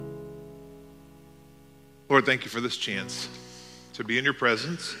Lord, thank you for this chance to be in your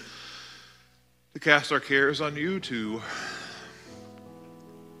presence, to cast our cares on you, to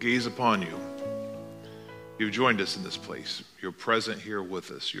gaze upon you. You've joined us in this place. You're present here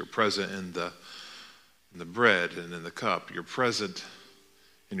with us. You're present in the bread and in the cup. You're present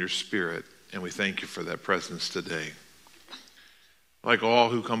in your spirit, and we thank you for that presence today. Like all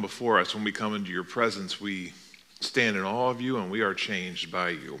who come before us, when we come into your presence, we stand in awe of you and we are changed by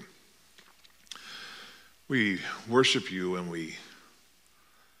you. We worship you and we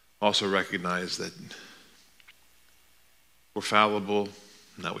also recognize that we're fallible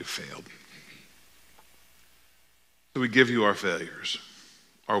and that we've failed. So we give you our failures,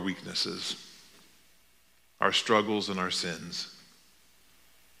 our weaknesses, our struggles and our sins.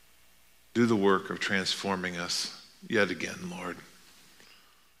 Do the work of transforming us yet again, Lord,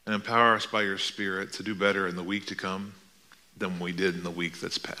 and empower us by your Spirit to do better in the week to come than we did in the week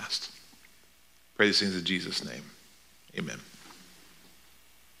that's past. Pray these things in Jesus' name. Amen.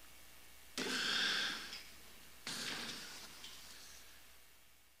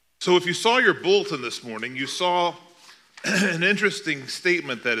 So if you saw your bulletin this morning, you saw an interesting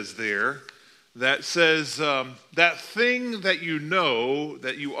statement that is there that says, that thing that you know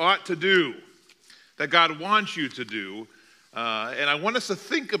that you ought to do, that God wants you to do. And I want us to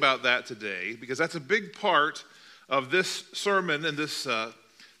think about that today, because that's a big part of this sermon and this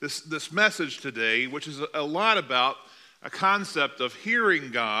message today, which is a lot about a concept of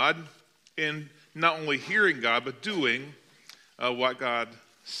hearing God, and not only hearing God, but doing what God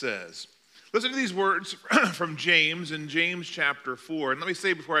says. Listen to these words from James in James chapter 4. And let me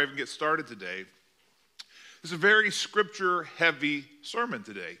say before I even get started today, this is a very scripture-heavy sermon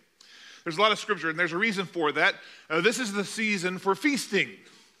today. There's a lot of scripture, and there's a reason for that. This is the season for feasting,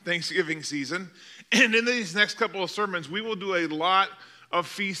 Thanksgiving season. And in these next couple of sermons, we will do a lot of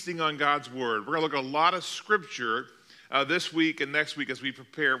feasting on God's word. We're going to look at a lot of scripture this week and next week as we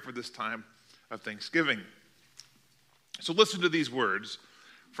prepare for this time of Thanksgiving. So listen to these words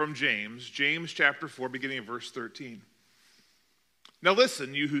from James chapter 4, beginning of verse 13. Now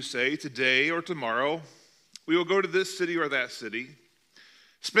listen, you who say, today or tomorrow, we will go to this city or that city,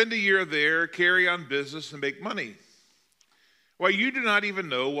 spend a year there, carry on business, and make money. Why, you do not even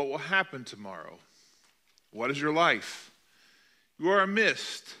know what will happen tomorrow. What is your life? You are a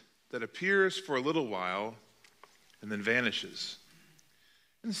mist that appears for a little while and then vanishes.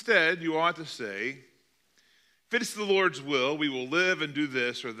 Instead, you ought to say, if it is the Lord's will, we will live and do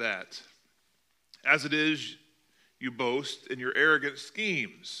this or that. As it is, you boast in your arrogant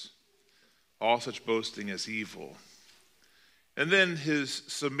schemes. All such boasting is evil. And then his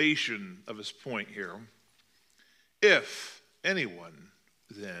summation of his point here. If anyone,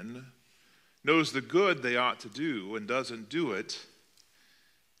 then, knows the good they ought to do and doesn't do it,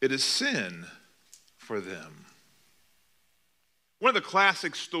 it is sin for them. One of the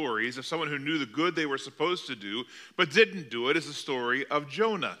classic stories of someone who knew the good they were supposed to do but didn't do it is the story of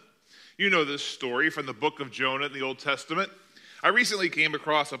Jonah. You know this story from the book of Jonah in the Old Testament. I recently came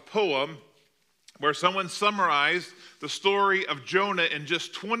across a poem where someone summarized the story of Jonah in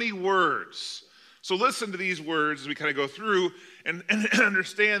just 20 words. So listen to these words as we kind of go through and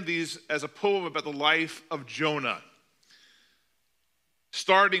understand these as a poem about the life of Jonah.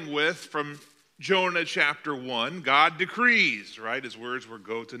 Starting with, from Jonah chapter 1, God decrees, right? His words were,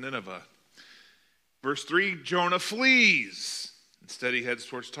 go to Nineveh. Verse 3, Jonah flees. Instead, he heads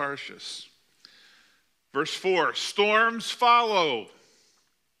towards Tarshish. Verse 4, storms follow.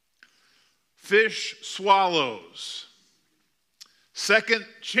 Fish swallows. Second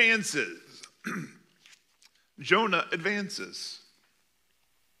chances. Jonah advances.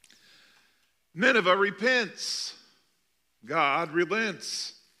 Nineveh repents. God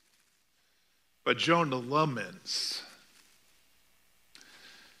relents. But Jonah laments.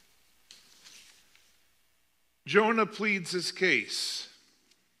 Jonah pleads his case.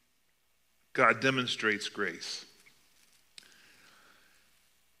 God demonstrates grace.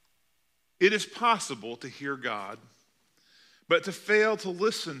 It is possible to hear God, but to fail to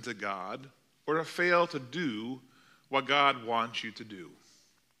listen to God or to fail to do what God wants you to do.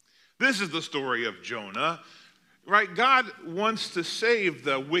 This is the story of Jonah. Right, God wants to save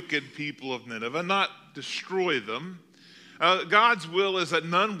the wicked people of Nineveh, not destroy them. God's will is that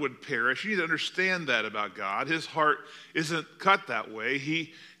none would perish. You need to understand that about God. His heart isn't cut that way.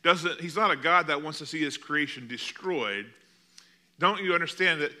 He's not a God that wants to see his creation destroyed. Don't you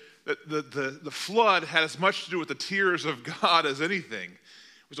understand that the flood had as much to do with the tears of God as anything?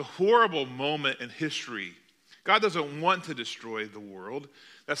 It was a horrible moment in history. God doesn't want to destroy the world.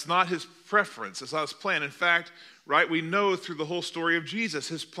 That's not his preference. That's not his plan. In fact, right, we know through the whole story of Jesus,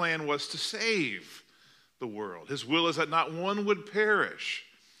 his plan was to save the world. His will is that not one would perish.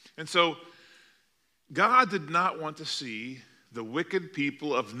 And so God did not want to see the wicked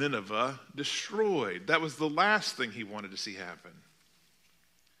people of Nineveh destroyed. That was the last thing he wanted to see happen.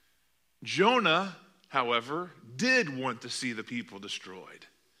 Jonah, however, did want to see the people destroyed.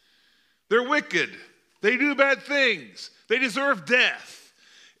 They're wicked. They do bad things. They deserve death.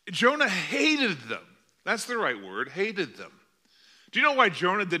 Jonah hated them. That's the right word, hated them. Do you know why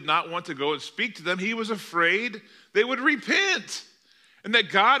Jonah did not want to go and speak to them? He was afraid they would repent and that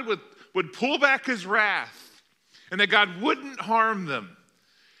God would pull back his wrath and that God wouldn't harm them.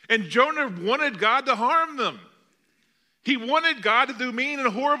 And Jonah wanted God to harm them. He wanted God to do mean and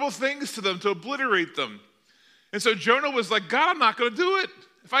horrible things to them, to obliterate them. And so Jonah was like, God, I'm not going to do it.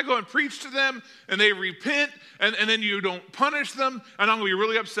 If I go and preach to them and they repent and then you don't punish them, and I'm going to be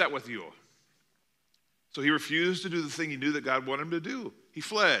really upset with you. So he refused to do the thing he knew that God wanted him to do. He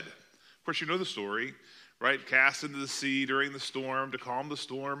fled. Of course, you know the story, right? Cast into the sea during the storm to calm the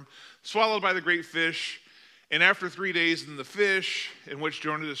storm, swallowed by the great fish. And after 3 days in the fish, in which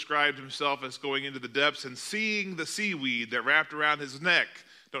Jonah described himself as going into the depths and seeing the seaweed that wrapped around his neck.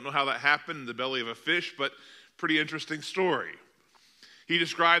 Don't know how that happened in the belly of a fish, but pretty interesting story. He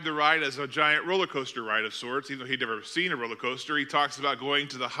described the ride as a giant roller coaster ride of sorts, even though he'd never seen a roller coaster. He talks about going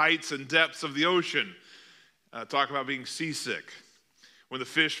to the heights and depths of the ocean, talk about being seasick. When the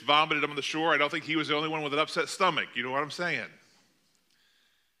fish vomited him on the shore, I don't think he was the only one with an upset stomach. You know what I'm saying?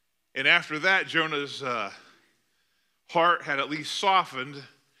 And after that, Jonah's heart had at least softened,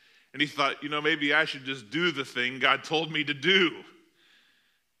 and he thought, maybe I should just do the thing God told me to do.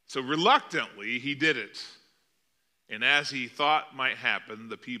 So reluctantly, he did it. And as he thought might happen,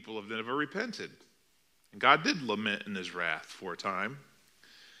 the people of Nineveh repented. And God did lament in his wrath for a time.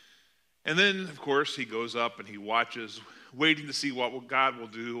 And then, of course, he goes up and he watches, waiting to see what God will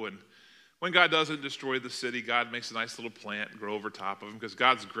do. And when God doesn't destroy the city, God makes a nice little plant grow over top of him, because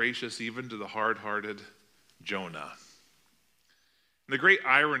God's gracious even to the hard-hearted Jonah. And the great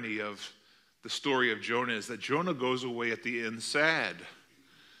irony of the story of Jonah is that Jonah goes away at the end sad,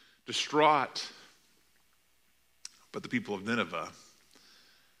 distraught. But the people of Nineveh,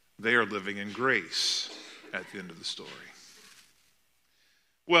 they are living in grace at the end of the story.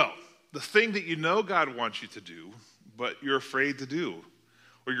 Well, the thing that you know God wants you to do, but you're afraid to do,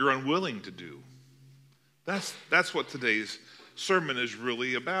 or you're unwilling to do, that's what today's sermon is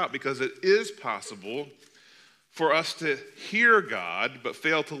really about, because it is possible for us to hear God but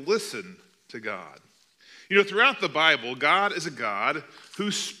fail to listen to God. Throughout the Bible, God is a God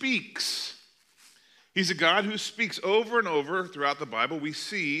who speaks. He's a God who speaks over and over throughout the Bible. We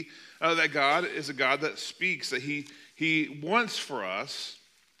see that God is a God that speaks, that he wants for us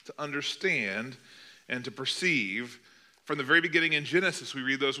to understand and to perceive. From the very beginning in Genesis, we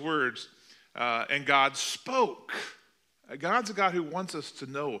read those words, and God spoke. God's a God who wants us to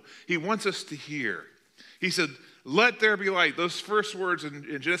know. He wants us to hear. He said, let there be light. Those first words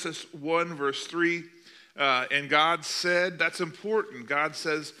in Genesis 1, verse 3, and God said, that's important. God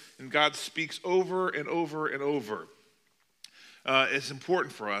says, and God speaks over and over and over. It's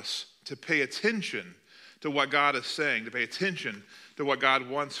important for us to pay attention to what God is saying, to pay attention to what God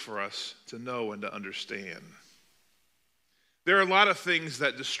wants for us to know and to understand. There are a lot of things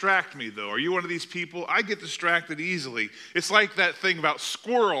that distract me, though. Are you one of these people? I get distracted easily. It's like that thing about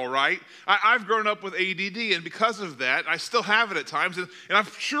squirrel, right? I've grown up with ADD, and because of that, I still have it at times, and I'm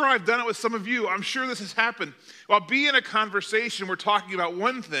sure I've done it with some of you. I'm sure this has happened. I'll be in a conversation, we're talking about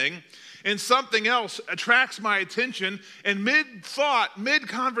one thing, and something else attracts my attention, and mid-thought,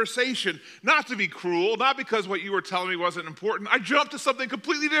 mid-conversation, not to be cruel, not because what you were telling me wasn't important, I jump to something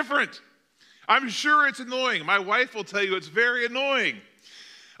completely different. I'm sure it's annoying. My wife will tell you it's very annoying.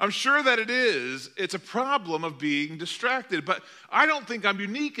 I'm sure that it is. It's a problem of being distracted, but I don't think I'm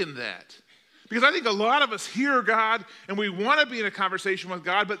unique in that. Because I think a lot of us hear God and we want to be in a conversation with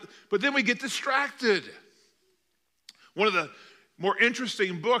God, but then we get distracted. One of the more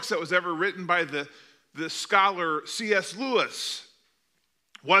interesting books that was ever written by the scholar C.S. Lewis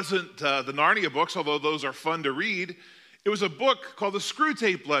wasn't the Narnia books, although those are fun to read. It was a book called The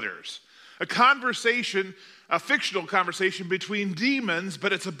Screwtape Letters. A conversation, a fictional conversation between demons,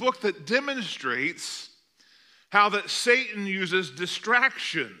 but it's a book that demonstrates how that Satan uses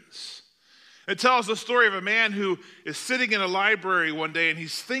distractions. It tells the story of a man who is sitting in a library one day and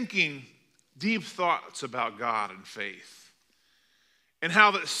he's thinking deep thoughts about God and faith. And how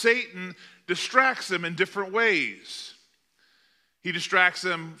that Satan distracts him in different ways. He distracts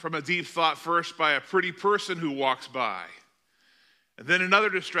him from a deep thought first by a pretty person who walks by. And then another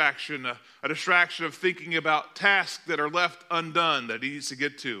distraction, a distraction of thinking about tasks that are left undone that he needs to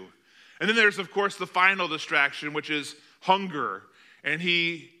get to. And then there's, of course, the final distraction, which is hunger. And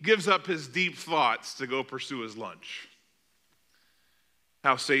he gives up his deep thoughts to go pursue his lunch.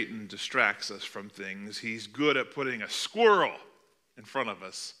 How Satan distracts us from things. He's good at putting a squirrel in front of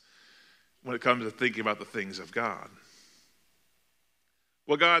us when it comes to thinking about the things of God.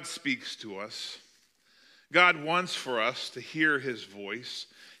 Well, God speaks to us. God wants for us to hear his voice.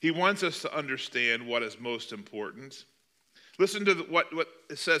 He wants us to understand what is most important. Listen to what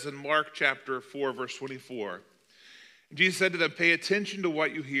it says in Mark chapter 4, verse 24. Jesus said to them, "Pay attention to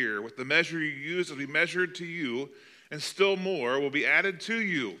what you hear. With the measure you use will be measured to you, and still more will be added to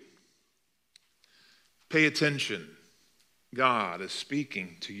you." Pay attention. God is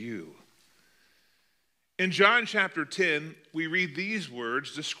speaking to you. In John chapter 10, we read these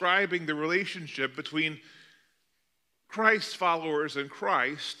words describing the relationship between Christ's followers and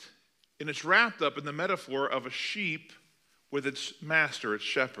Christ, and it's wrapped up in the metaphor of a sheep with its master, its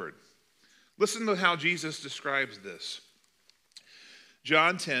shepherd. Listen to how Jesus describes this.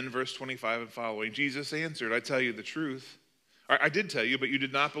 John 10, verse 25 and following. Jesus answered, "I tell you the truth. I did tell you, but you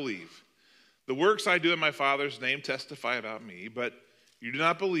did not believe. The works I do in my Father's name testify about me, but you do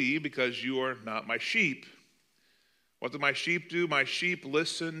not believe because you are not my sheep. What do my sheep do? My sheep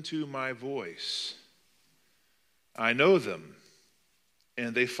listen to my voice. I know them,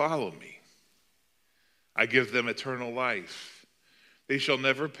 and they follow me. I give them eternal life. They shall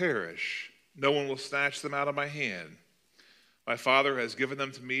never perish. No one will snatch them out of my hand. My Father has given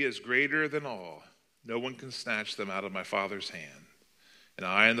them to me as greater than all. No one can snatch them out of my Father's hand. And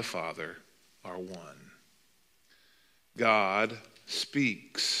I and the Father are one." God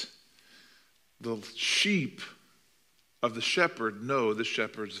speaks. The sheep of the shepherd know the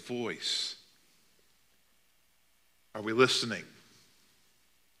shepherd's voice. Are we listening?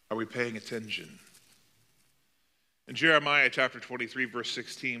 Are we paying attention? In Jeremiah chapter 23, verse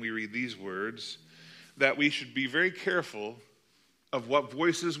 16, we read these words, that we should be very careful of what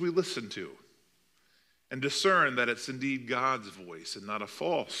voices we listen to and discern that it's indeed God's voice and not a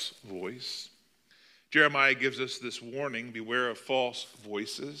false voice. Jeremiah gives us this warning, beware of false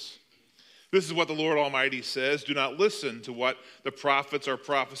voices. This is what the Lord Almighty says, "Do not listen to what the prophets are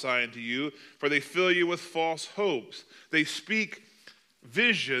prophesying to you, for they fill you with false hopes. They speak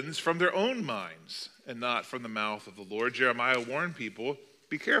visions from their own minds and not from the mouth of the Lord." Jeremiah warned people,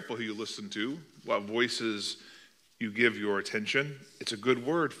 be careful who you listen to, what voices you give your attention. It's a good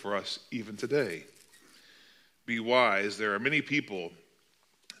word for us even today. Be wise. There are many people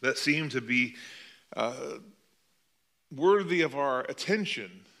that seem to be worthy of our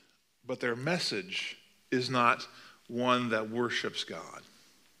attention, but their message is not one that worships God.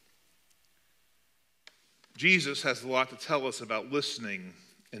 Jesus has a lot to tell us about listening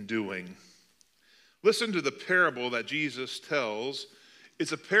and doing. Listen to the parable that Jesus tells.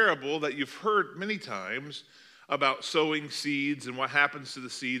 It's a parable that you've heard many times about sowing seeds and what happens to the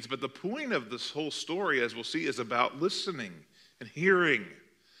seeds, but the point of this whole story, as we'll see, is about listening and hearing.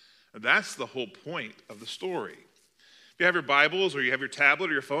 And that's the whole point of the story. If you have your Bibles or you have your tablet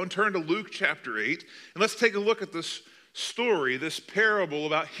or your phone, turn to Luke chapter 8, and let's take a look at this story, this parable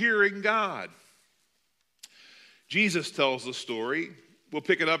about hearing God. Jesus tells the story. We'll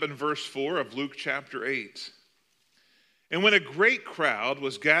pick it up in verse 4 of Luke chapter 8. "And when a great crowd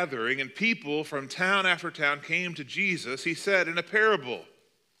was gathering and people from town after town came to Jesus, he said in a parable,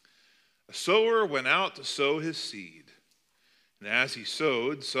 'A sower went out to sow his seed. And as he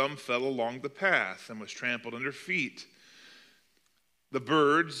sowed, some fell along the path and was trampled under feet. The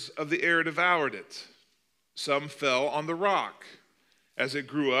birds of the air devoured it. Some fell on the rock. As it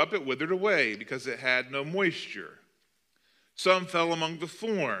grew up, it withered away because it had no moisture. Some fell among the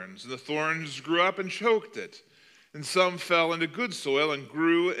thorns, and the thorns grew up and choked it. And some fell into good soil and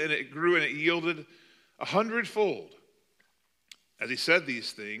it yielded 100-fold. As he said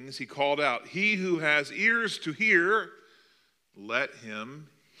these things, he called out, 'He who has ears to hear, let him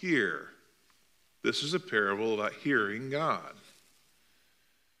hear.'" This is a parable about hearing God.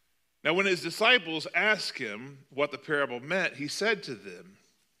 Now, when his disciples asked him what the parable meant, he said to them,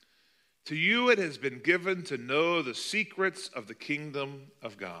 "To you it has been given to know the secrets of the kingdom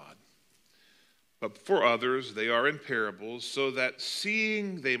of God. But for others, they are in parables, so that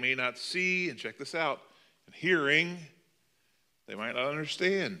seeing they may not see," and check this out, "and hearing they might not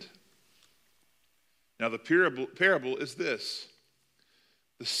understand." Now, the parable is this.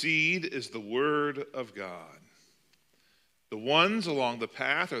 The seed is the word of God. The ones along the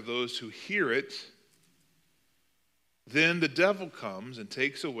path are those who hear it. Then the devil comes and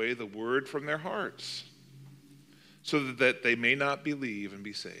takes away the word from their hearts, so that they may not believe and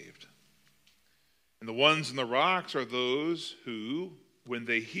be saved. And the ones in the rocks are those who, when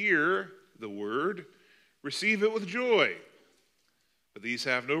they hear the word, receive it with joy. But these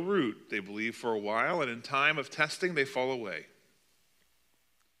have no root. They believe for a while, and in time of testing they fall away.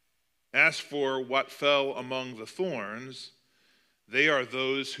 As for what fell among the thorns, they are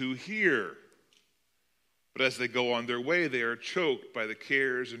those who hear. But as they go on their way, they are choked by the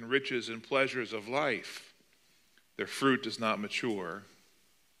cares and riches and pleasures of life. Their fruit does not mature.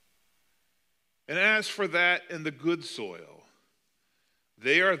 And as for that in the good soil,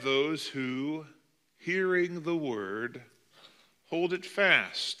 they are those who, hearing the word, hold it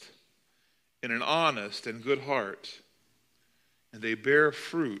fast in an honest and good heart, and they bear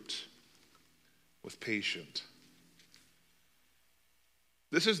fruit with patience.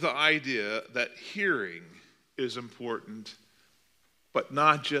 This is the idea that hearing is important, but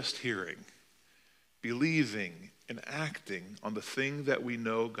not just hearing. Believing and acting on the thing that we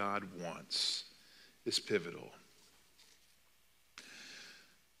know God wants is pivotal.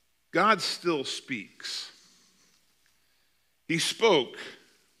 God still speaks. He spoke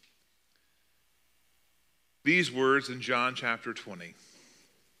these words in John chapter 20.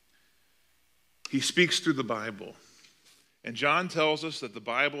 He speaks through the Bible. And John tells us that the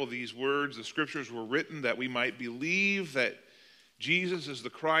Bible, these words, the scriptures were written that we might believe that Jesus is the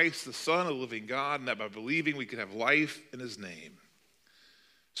Christ, the Son of the living God, and that by believing we can have life in his name.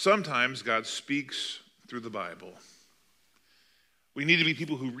 Sometimes God speaks through the Bible. We need to be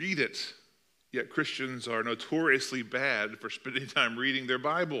people who read it, yet Christians are notoriously bad for spending time reading their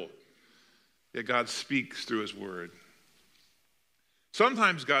Bible. Yet God speaks through his word.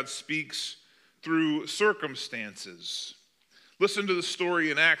 Sometimes God speaks through circumstances. Listen to the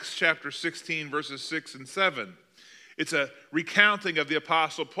story in Acts chapter 16, verses 6 and 7. It's a recounting of the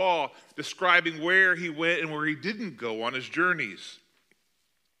Apostle Paul describing where he went and where he didn't go on his journeys.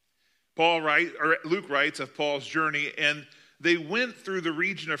 Luke writes of Paul's journey, and they went through the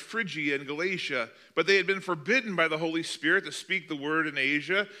region of Phrygia and Galatia, but they had been forbidden by the Holy Spirit to speak the word in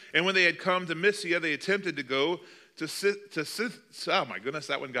Asia. And when they had come to Mysia, they attempted to go to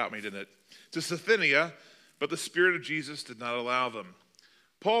Bithynia, but the Spirit of Jesus did not allow them.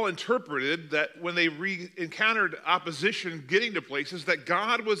 Paul interpreted that when they encountered opposition getting to places, that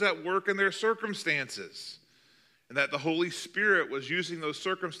God was at work in their circumstances, and that the Holy Spirit was using those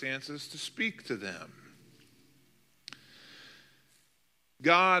circumstances to speak to them.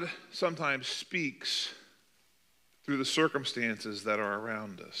 God sometimes speaks through the circumstances that are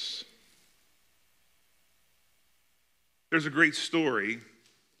around us. There's a great story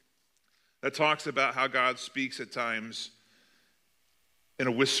that talks about how God speaks at times in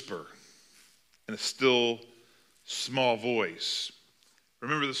a whisper, in a still, small voice.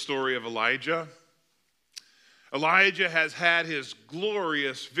 Remember the story of Elijah? Elijah has had his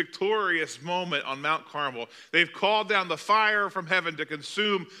glorious, victorious moment on Mount Carmel. They've called down the fire from heaven to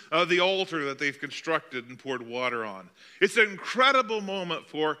consume the altar that they've constructed and poured water on. It's an incredible moment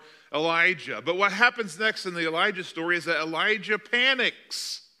for Elijah. But what happens next in the Elijah story is that Elijah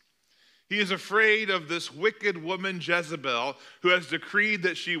panics. He is afraid of this wicked woman Jezebel, who has decreed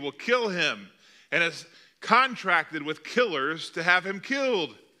that she will kill him and has contracted with killers to have him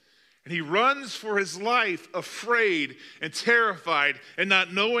killed. And he runs for his life, afraid and terrified and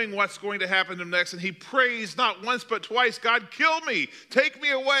not knowing what's going to happen to him next. And he prays not once but twice, God, kill me. Take me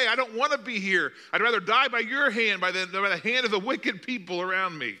away. I don't want to be here. I'd rather die by your hand by the hand of the wicked people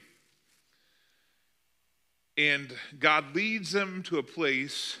around me. And God leads him to a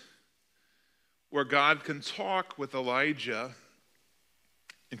place where God can talk with Elijah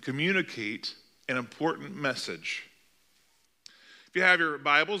and communicate an important message. If you have your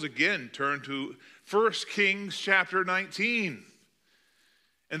Bibles, again, turn to 1 Kings chapter 19.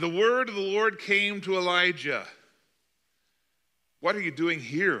 And the word of the Lord came to Elijah. What are you doing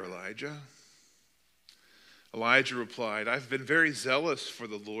here, Elijah? Elijah replied, I've been very zealous for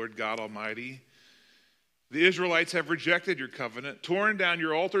the Lord God Almighty. The Israelites have rejected your covenant, torn down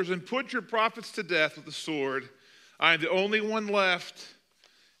your altars, and put your prophets to death with the sword. I am the only one left,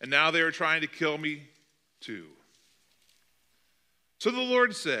 and now they are trying to kill me too. So the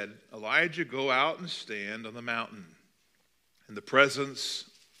Lord said, Elijah, go out and stand on the mountain in the presence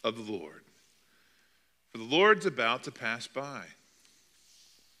of the Lord. For the Lord's about to pass by.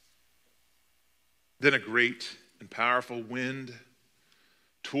 Then a great and powerful wind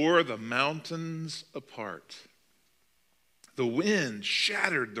tore the mountains apart. The wind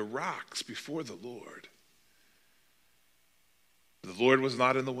shattered the rocks before the Lord. The Lord was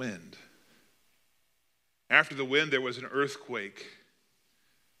not in the wind. After the wind, there was an earthquake.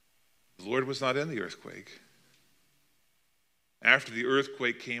 The Lord was not in the earthquake. After the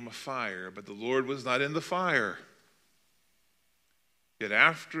earthquake came a fire, but the Lord was not in the fire. Yet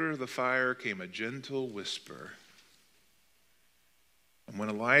after the fire came a gentle whisper. And when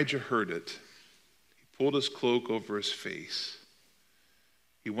Elijah heard it, he pulled his cloak over his face.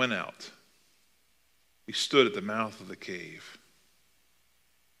 He went out. He stood at the mouth of the cave.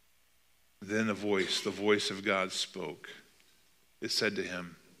 Then the voice of God spoke. It said to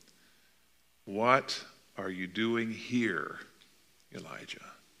him, "What are you doing here,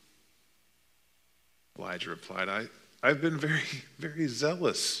 Elijah?" Elijah replied, I've been very, very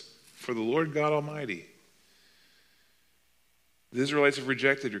zealous for the Lord God Almighty. The Israelites have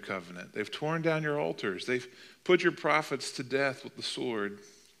rejected your covenant. They've torn down your altars. They've put your prophets to death with the sword.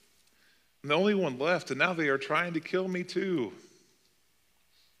 I'm the only one left, and now they are trying to kill me too.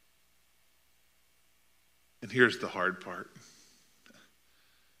 And here's the hard part.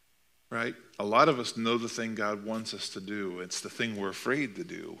 Right? A lot of us know the thing God wants us to do. It's the thing we're afraid to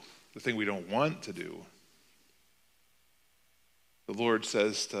do, the thing we don't want to do. The Lord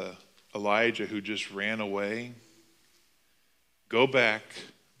says to Elijah, who just ran away, "Go back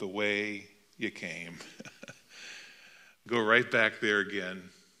the way you came." Go right back there again.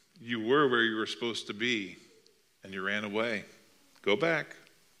 You were where you were supposed to be, and you ran away. Go back.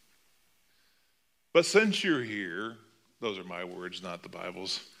 But since you're here, those are my words, not the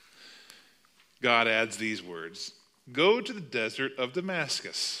Bible's. God adds these words: "Go to the desert of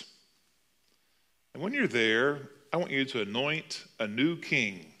Damascus. And when you're there, I want you to anoint a new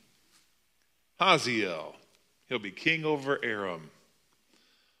king, Hazael. He'll be king over Aram.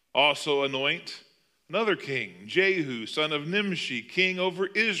 Also anoint another king, Jehu, son of Nimshi, king over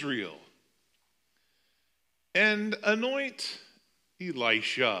Israel. And anoint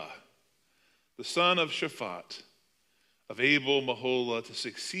Elisha, the son of Shaphat, of Abel Meholah, to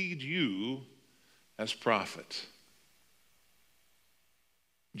succeed you as prophet.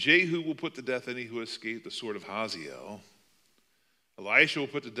 Jehu will put to death any who escape the sword of Hazael. Elisha will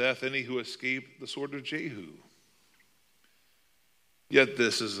put to death any who escape the sword of Jehu." Yet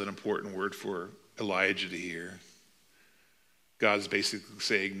this is an important word for Elijah to hear. God's basically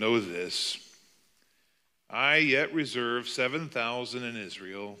saying, know this: I yet reserve 7,000 in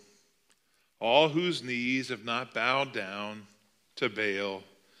Israel, all whose knees have not bowed down to Baal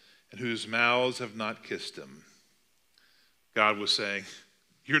and whose mouths have not kissed him. God was saying,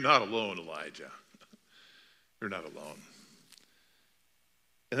 you're not alone, Elijah. You're not alone.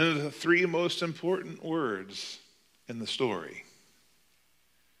 And then the three most important words in the story.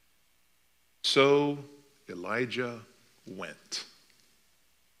 So Elijah went.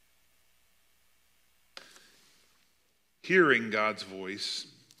 Hearing God's voice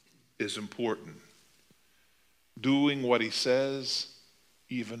is important. Doing what he says,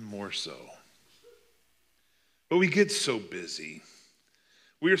 even more so. But we get so busy.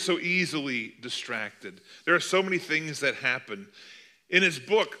 We are so easily distracted. There are so many things that happen. In his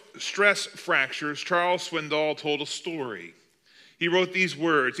book, Stress Fractures, Charles Swindoll told a story. He wrote these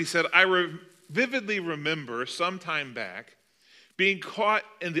words. He said, I vividly remember some time back being caught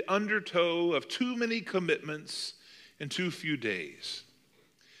in the undertow of too many commitments in too few days.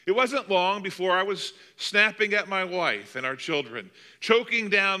 It wasn't long before I was snapping at my wife and our children, choking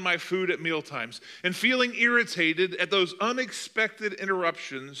down my food at mealtimes, and feeling irritated at those unexpected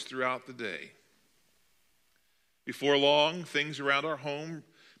interruptions throughout the day. Before long, things around our home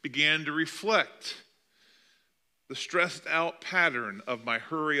began to reflect the stressed out pattern of my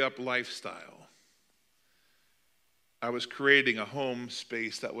hurry-up lifestyle. I was creating a home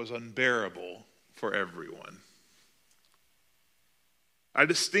space that was unbearable for everyone. I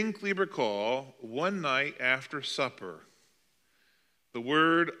distinctly recall one night after supper, the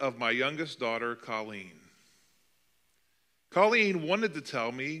word of my youngest daughter, Colleen. Colleen wanted to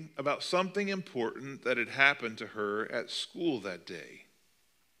tell me about something important that had happened to her at school that day.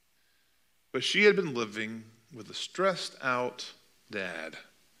 But she had been living with a stressed out dad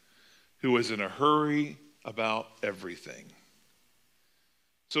who was in a hurry about everything.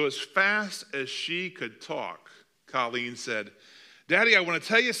 So as fast as she could talk, Colleen said, Daddy, I want to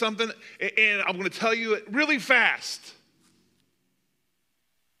tell you something, and I'm going to tell you it really fast.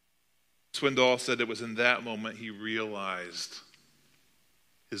 Swindoll said it was in that moment he realized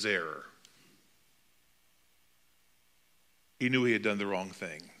his error. He knew he had done the wrong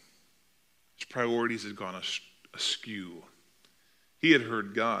thing. His priorities had gone askew. He had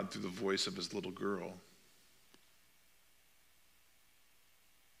heard God through the voice of his little girl.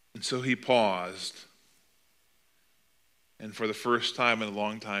 And so he paused, and for the first time in a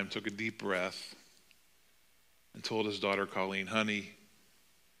long time took a deep breath and told his daughter Colleen, honey,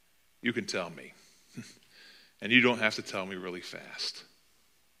 you can tell me. And you don't have to tell me really fast.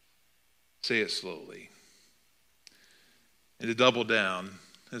 Say it slowly. And to double down,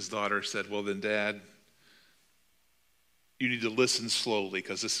 his daughter said, well then, Dad, you need to listen slowly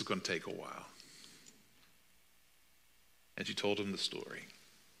because this is going to take a while. And she told him the story.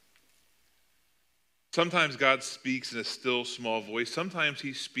 Sometimes God speaks in a still, small voice. Sometimes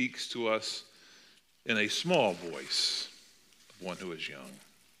he speaks to us in a small voice of one who is young.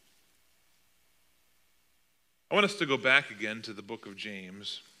 I want us to go back again to the book of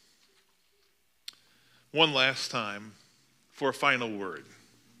James one last time for a final word.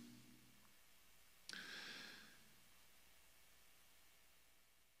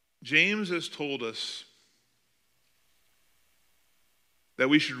 James has told us that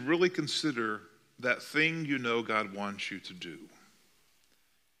we should really consider that thing you know God wants you to do.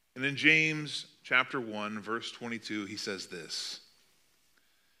 And in James chapter 1, verse 22, he says this: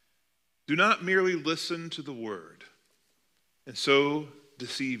 do not merely listen to the word and so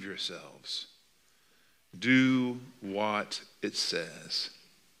deceive yourselves. Do what it says.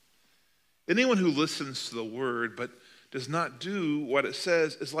 Anyone who listens to the word but does not do what it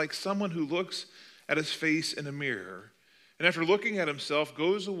says is like someone who looks at his face in a mirror and after looking at himself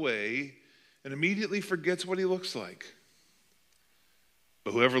goes away and immediately forgets what he looks like.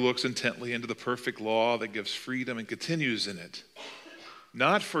 But whoever looks intently into the perfect law that gives freedom and continues in it,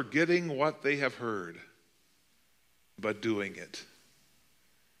 not forgetting what they have heard, but doing it,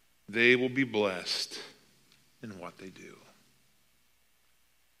 they will be blessed in what they do.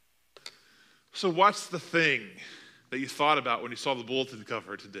 So what's the thing that you thought about when you saw the bulletin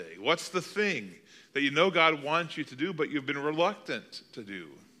cover today? What's the thing that you know God wants you to do, but you've been reluctant to do?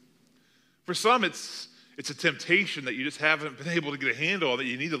 For some, it's a temptation that you just haven't been able to get a handle on, that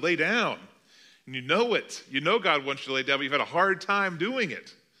you need to lay down. And you know it. You know God wants you to lay down, but you've had a hard time doing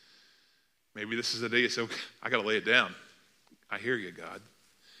it. Maybe this is the day you say, okay, I got to lay it down. I hear you, God.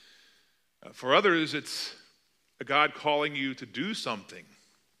 For others, it's a God calling you to do something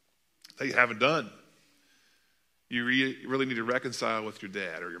that you haven't done. You really need to reconcile with your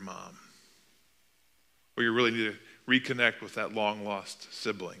dad or your mom. Or you really need to reconnect with that long-lost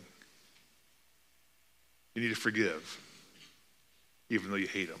sibling. You need to forgive, even though you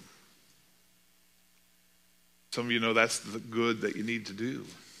hate them. Some of you know that's the good that you need to do.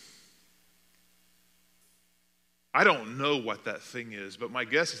 I don't know what that thing is, but my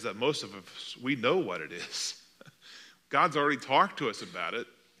guess is that most of us, we know what it is. God's already talked to us about it.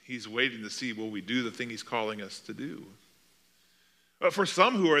 He's waiting to see, will we do the thing he's calling us to do? But for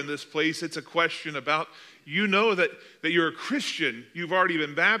some who are in this place, it's a question about, you know that you're a Christian. You've already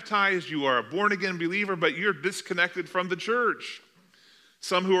been baptized. You are a born-again believer, but you're disconnected from the church.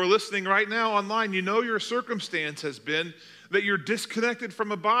 Some who are listening right now online, you know your circumstance has been that you're disconnected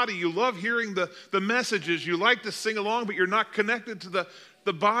from a body. You love hearing the messages. You like to sing along, but you're not connected to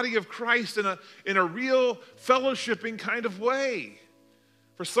the body of Christ in a real fellowshipping kind of way.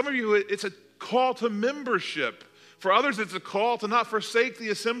 For some of you, it's a call to membership. For others, it's a call to not forsake the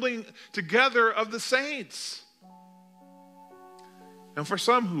assembling together of the saints. And for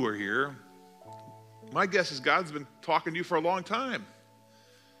some who are here, my guess is God's been talking to you for a long time.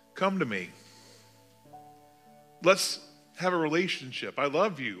 Come to me. Let's have a relationship. I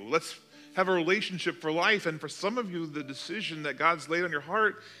love you. Let's have a relationship for life. And for some of you, the decision that God's laid on your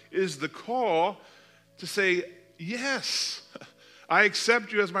heart is the call to say, yes, I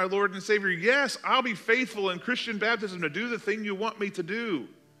accept you as my Lord and Savior. Yes, I'll be faithful in Christian baptism to do the thing you want me to do.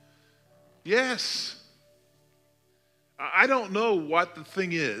 Yes. I don't know what the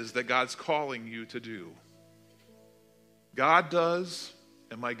thing is that God's calling you to do. God does,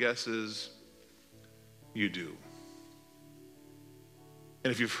 and my guess is you do.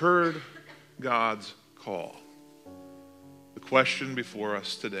 And if you've heard God's call, the question before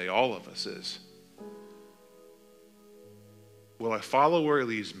us today, all of us, is, will I follow where he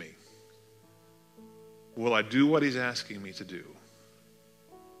leads me? Will I do what he's asking me to do?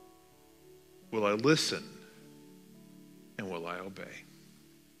 Will I listen? And will I obey?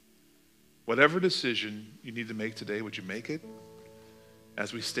 Whatever decision you need to make today, would you make it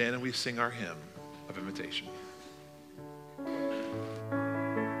as we stand and we sing our hymn of invitation?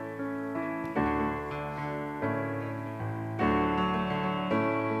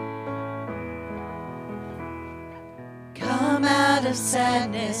 Come out of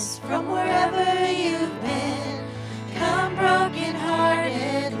sadness from wherever you've been. Come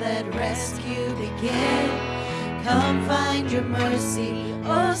broken-hearted, let rescue begin. Come find your mercy,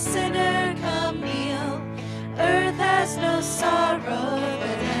 oh sinner, come kneel. Earth has no sorrow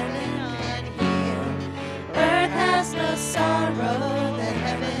that heaven can heal. Earth has no sorrow that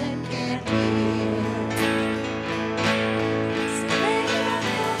heaven can heal. So lay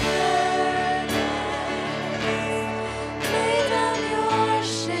down your burdens, lay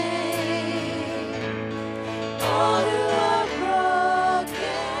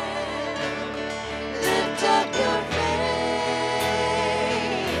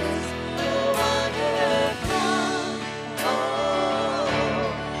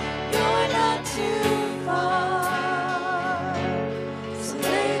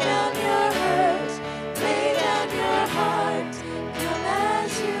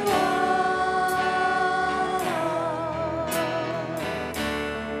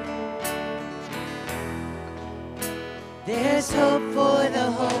There's hope for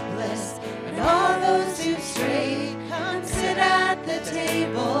the hopeless and all those who've strayed. Come sit at the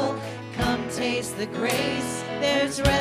table, come taste the grace. There's